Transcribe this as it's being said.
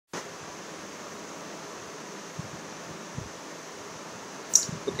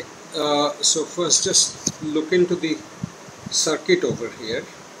So first just look into the circuit over here.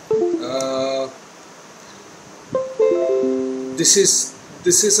 Uh, this is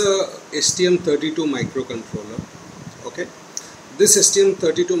a STM32 microcontroller. Okay, this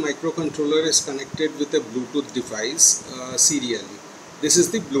STM32 microcontroller is connected with a Bluetooth device serially. This is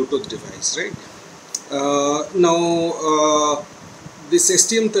the Bluetooth device, right? Now this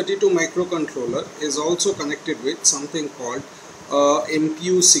STM32 microcontroller is also connected with something called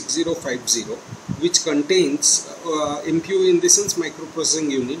MPU6050, which contains MPU in the sense microprocessing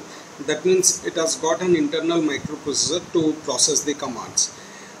unit. That means it has got an internal microprocessor to process the commands.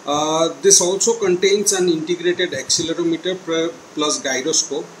 This also contains an integrated accelerometer plus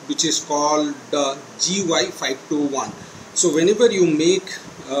gyroscope, which is called GY521. So whenever you make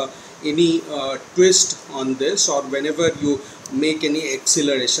any twist on this, or whenever you make any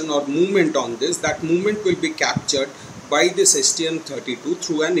acceleration or movement on this, that movement will be captured by this STM32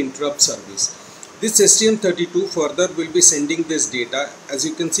 through an interrupt service. This STM32 further will be sending this data. As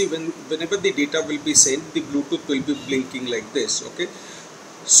you can see, whenever the data will be sent, the Bluetooth will be blinking like this. Okay,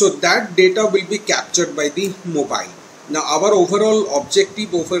 so that data will be captured by the mobile. Now our overall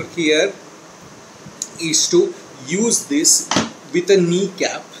objective over here is to use this with a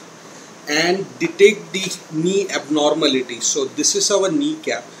kneecap and detect the knee abnormality. So this is our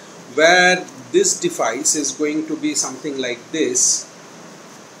kneecap, where this device is going to be something like this.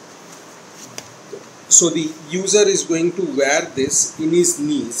 So the user is going to wear this in his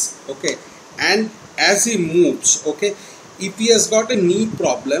knees, okay, and as he moves, okay, if he has got a knee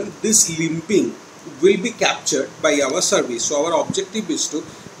problem, this limping will be captured by our service. So our objective is to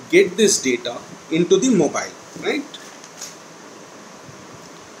get this data into the mobile, right?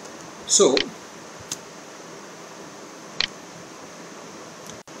 So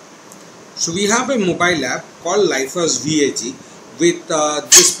we have a mobile app called Lifers VAG with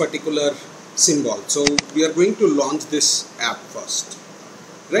this particular symbol. So we are going to launch this app first,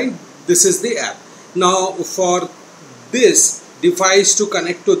 right? This is the app. Now for this device to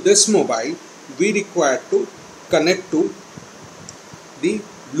connect to this mobile, we require to connect to the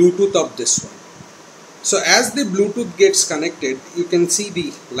Bluetooth of this one. So as the Bluetooth gets connected, you can see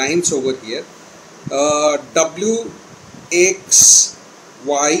the lines over here, W, X,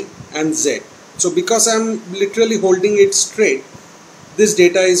 Y and Z. So because I'm literally holding it straight, this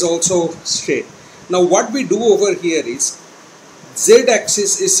data is also straight. Now what we do over here is, Z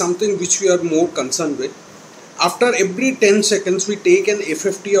axis is something which we are more concerned with. After every 10 seconds we take an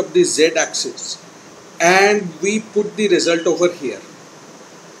FFT of the Z axis and we put the result over here.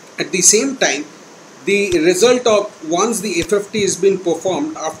 At the same time, the result of once the FFT is been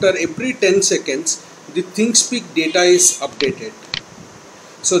performed, after every 10 seconds the ThingSpeak data is updated.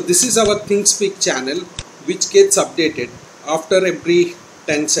 So this is our ThingSpeak channel which gets updated after every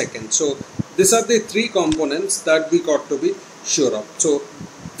 10 seconds. So these are the three components that we got to be sure of. So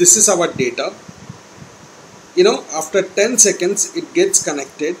this is our data. You know, after 10 seconds it gets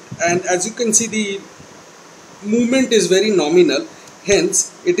connected, and as you can see the movement is very nominal,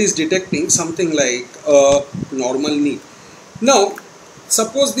 hence it is detecting something like a normal knee. Now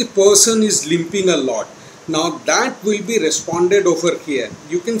suppose the person is limping a lot. Now that will be responded over here.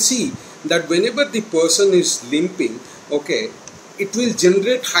 You can see that whenever the person is limping, okay, it will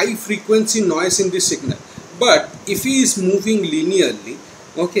generate high frequency noise in the signal. But if he is moving linearly,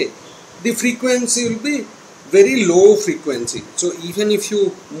 okay, the frequency will be very low frequency. So even if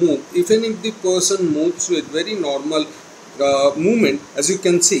you move, even if the person moves with very normal movement, as you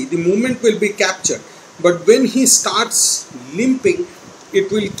can see, the movement will be captured. But when he starts limping,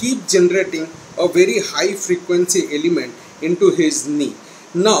 it will keep generating a very high frequency element into his knee.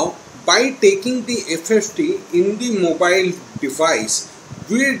 Now by taking the FFT in the mobile device,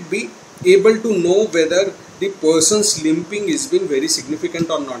 we will be able to know whether the person's limping is been very significant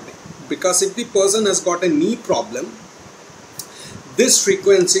or not. Because if the person has got a knee problem, this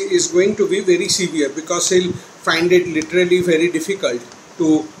frequency is going to be very severe, because he'll find it literally very difficult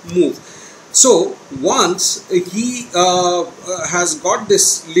to move. So once he has got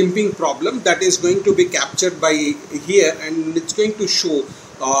this limping problem, that is going to be captured by here, and it's going to show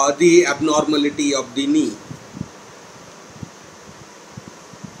the abnormality of the knee.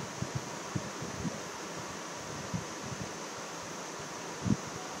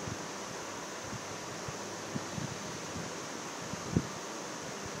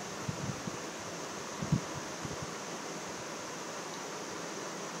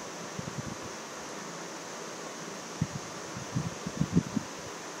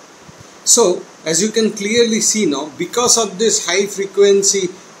 So as you can clearly see now, because of this high frequency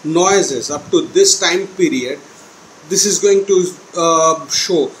noises up to this time period, this is going to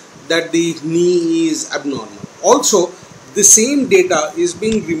show that the knee is abnormal. Also, the same data is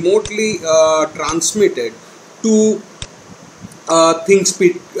being remotely transmitted to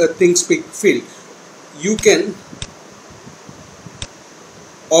ThingSpeak field. You can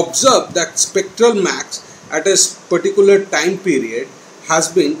observe that spectral max at a particular time period has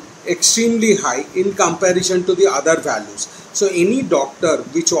been extremely high in comparison to the other values. So any doctor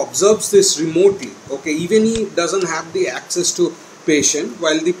which observes this remotely, okay, even he doesn't have the access to patient,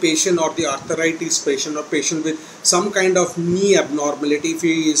 while the patient or the arthritis patient or patient with some kind of knee abnormality, if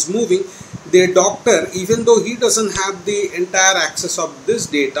he is moving, the doctor, even though he doesn't have the entire access of this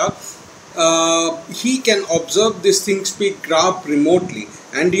data, he can observe this ThingSpeak graph remotely,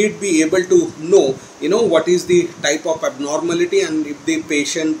 and he'd be able to know, what is the type of abnormality and if the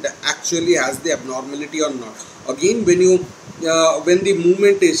patient actually has the abnormality or not. Again, when the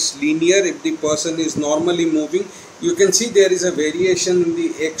movement is linear, if the person is normally moving, you can see there is a variation in the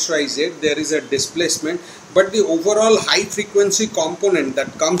XYZ, there is a displacement, but the overall high frequency component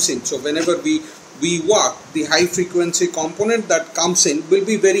that comes in, so whenever we walk, the high frequency component that comes in will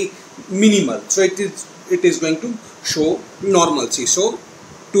be very minimal, so it is going to show normalcy. So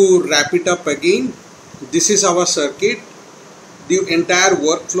to wrap it up again, this is our circuit. The entire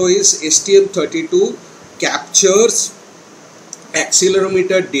workflow is STM32 captures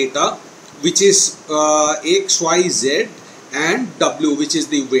accelerometer data, which is X, Y, Z, and W, which is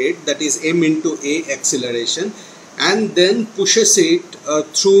the weight, that is M into A acceleration, and then pushes it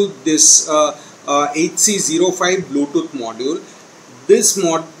through this HC05 Bluetooth module.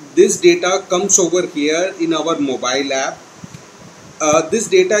 This data comes over here in our mobile app. This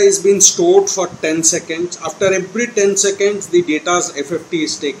data is being stored for 10 seconds. After every 10 seconds, the data's FFT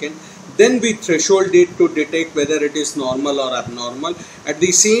is taken. Then we threshold it to detect whether it is normal or abnormal. At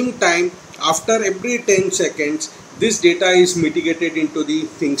the same time, after every 10 seconds, this data is mitigated into the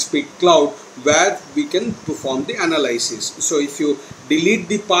ThingSpeak cloud, where we can perform the analysis. So if you delete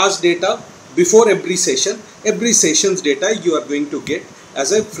the past data before every session's data you are going to get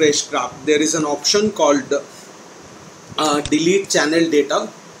as a fresh graph. There is an option called delete channel data.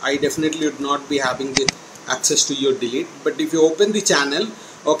 I definitely would not be having the access to your delete, but if you open the channel,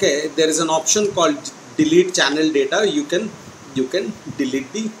 okay, there is an option called delete channel data. You can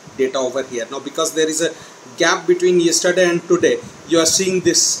delete the data over here. Now, because there is a gap between yesterday and today, you are seeing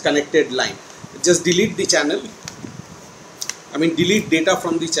this connected line. Just delete the channel, delete data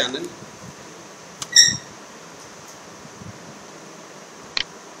from the channel.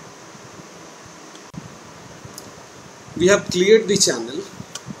 We have cleared the channel,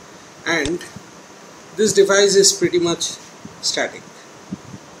 and this device is pretty much static,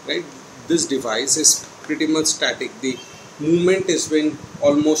 right? This device is pretty much static. The movement is being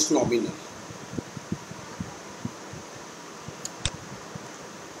almost nominal.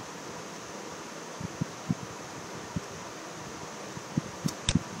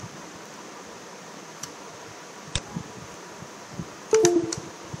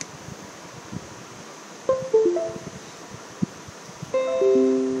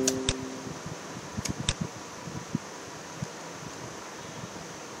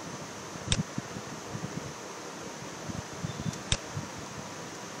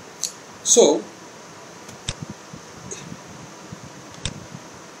 So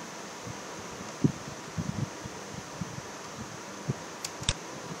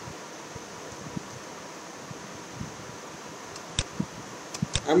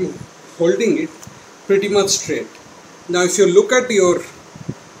I'm holding it pretty much straight. Now if you look at your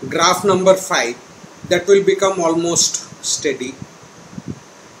graph number 5, that will become almost steady.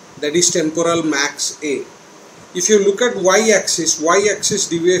 That is temporal max A. If you look at y-axis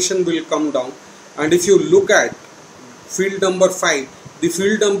deviation will come down, and if you look at field number 5, the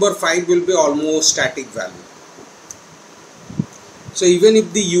field number 5 will be almost static value. So even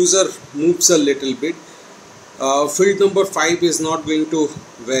if the user moves a little bit, field number 5 is not going to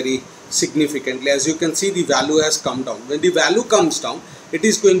vary significantly. As you can see, the value has come down. When the value comes down, it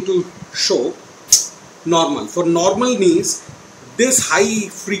is going to show normal. For normal knees, this high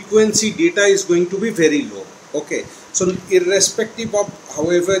frequency data is going to be very low. Okay, so irrespective of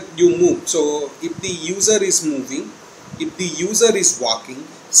however you move, so if the user is moving, if the user is walking,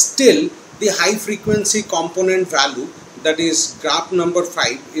 still the high frequency component value, that is graph number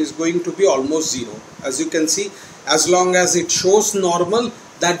 5, is going to be almost 0. As you can see, as long as it shows normal,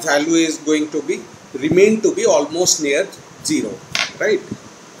 that value is going to be remain to be almost near 0, right?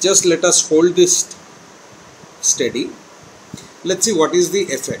 Just let us hold this steady. Let's see what is the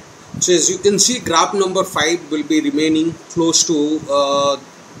effect. So as you can see, graph number 5 will be remaining close to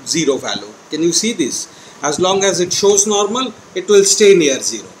 0 value. Can you see this? As long as it shows normal, it will stay near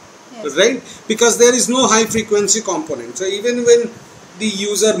 0. Yes. right? Because there is no high frequency component. So even when the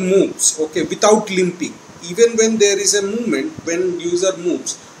user moves, okay, without limping, even when there is a movement, when user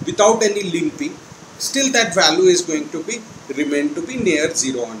moves without any limping, still that value is going to be remain to be near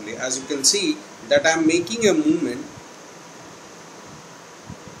zero only. As you can see that I am making a movement,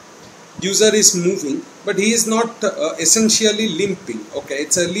 user is moving, but he is not essentially limping, okay,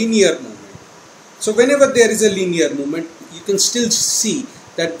 it's a linear movement. So whenever there is a linear movement, you can still see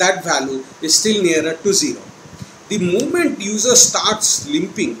that that value is still nearer to zero. The moment user starts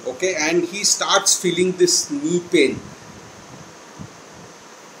limping, okay, and he starts feeling this knee pain,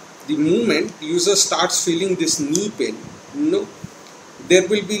 the moment user starts feeling this knee pain, there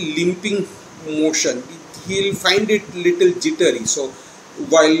will be limping motion. He will find it little jittery. So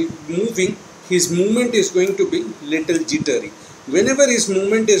while moving, his movement is going to be little jittery. Whenever his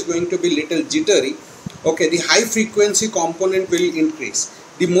movement is going to be little jittery, okay, the high frequency component will increase.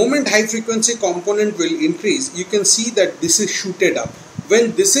 The moment high frequency component will increase, you can see that this is shooted up.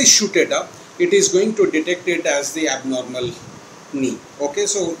 When this is shooted up, it is going to detect it as the abnormal knee. Okay,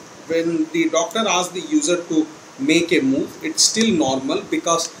 so when the doctor asks the user to make a move, it's still normal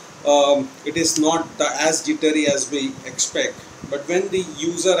because it is not as jittery as we expect. But when the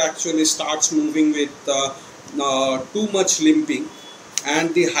user actually starts moving with too much limping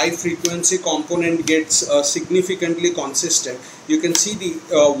and the high frequency component gets significantly consistent, you can see the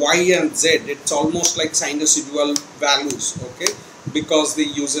Y and Z, it's almost like sinusoidal values, okay, because the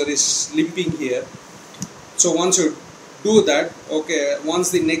user is limping here. So once you do that, okay,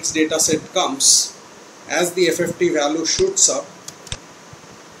 once the next data set comes, as the FFT value shoots up,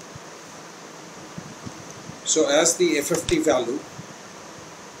 so as the FFT value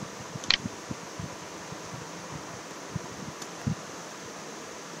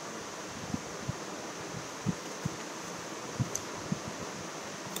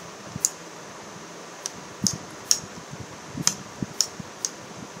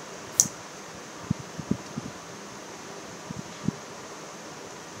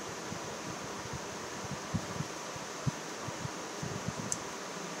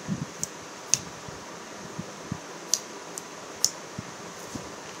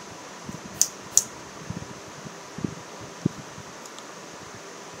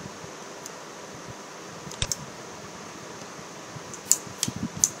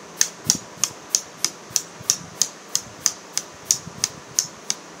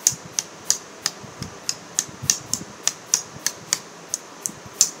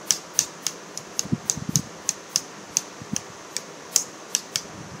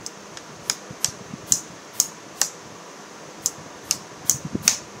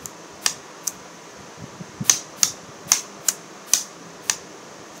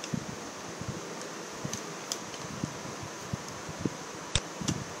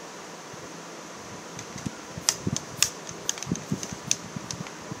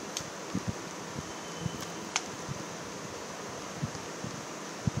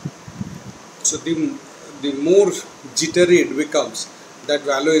so the more jittery it becomes, that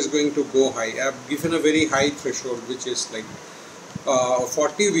value is going to go high. I have given a very high threshold, which is like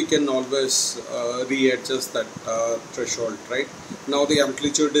 40. We can always readjust that threshold, right? Now the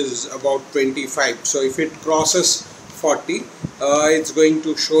amplitude is about 25, so if it crosses 40, it's going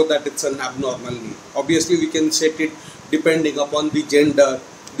to show that it's an abnormal knee. Obviously we can set it depending upon the gender,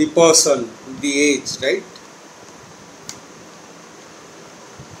 the person, the age, right?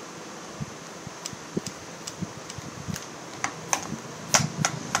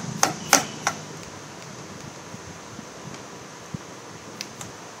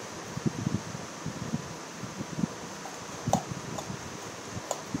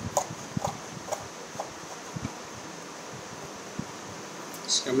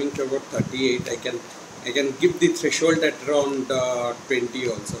 Coming to about 38, I can give the threshold at around 20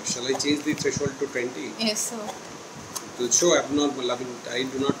 also. Shall I change the threshold to 20? Yes, sir. It will show abnormal. I mean, I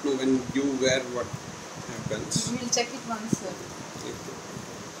do not know when you wear what happens. We will check it once, sir.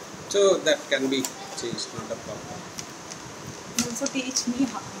 So that can be changed, not a problem. You also teach me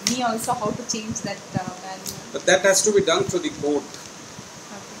also how to change that value. But that has to be done through the code.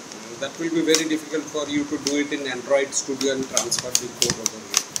 Okay. That will be very difficult for you to do it in Android Studio and transfer the code over here.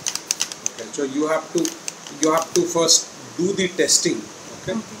 Okay, so you have to first do the testing.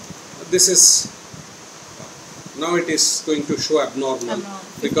 Okay, this is now it is going to show abnormal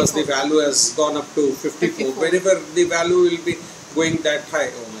because the value has gone up to 54. Whenever the value will be going that high,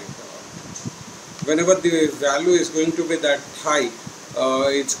 oh my god! Whenever the value is going to be that high,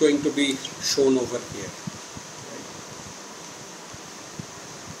 it's going to be shown over here.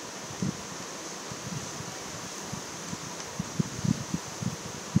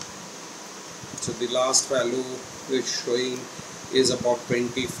 the last value which showing is about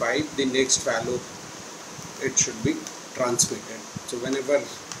 25. The next value it should be transmitted. So whenever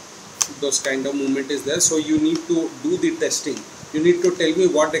those kind of movement is there, so you need to do the testing. You need to tell me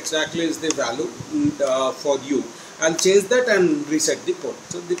what exactly is the value for you. I'll change that and reset the port.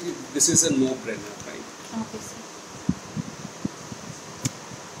 So this is a no-brainer, right? Okay, sir.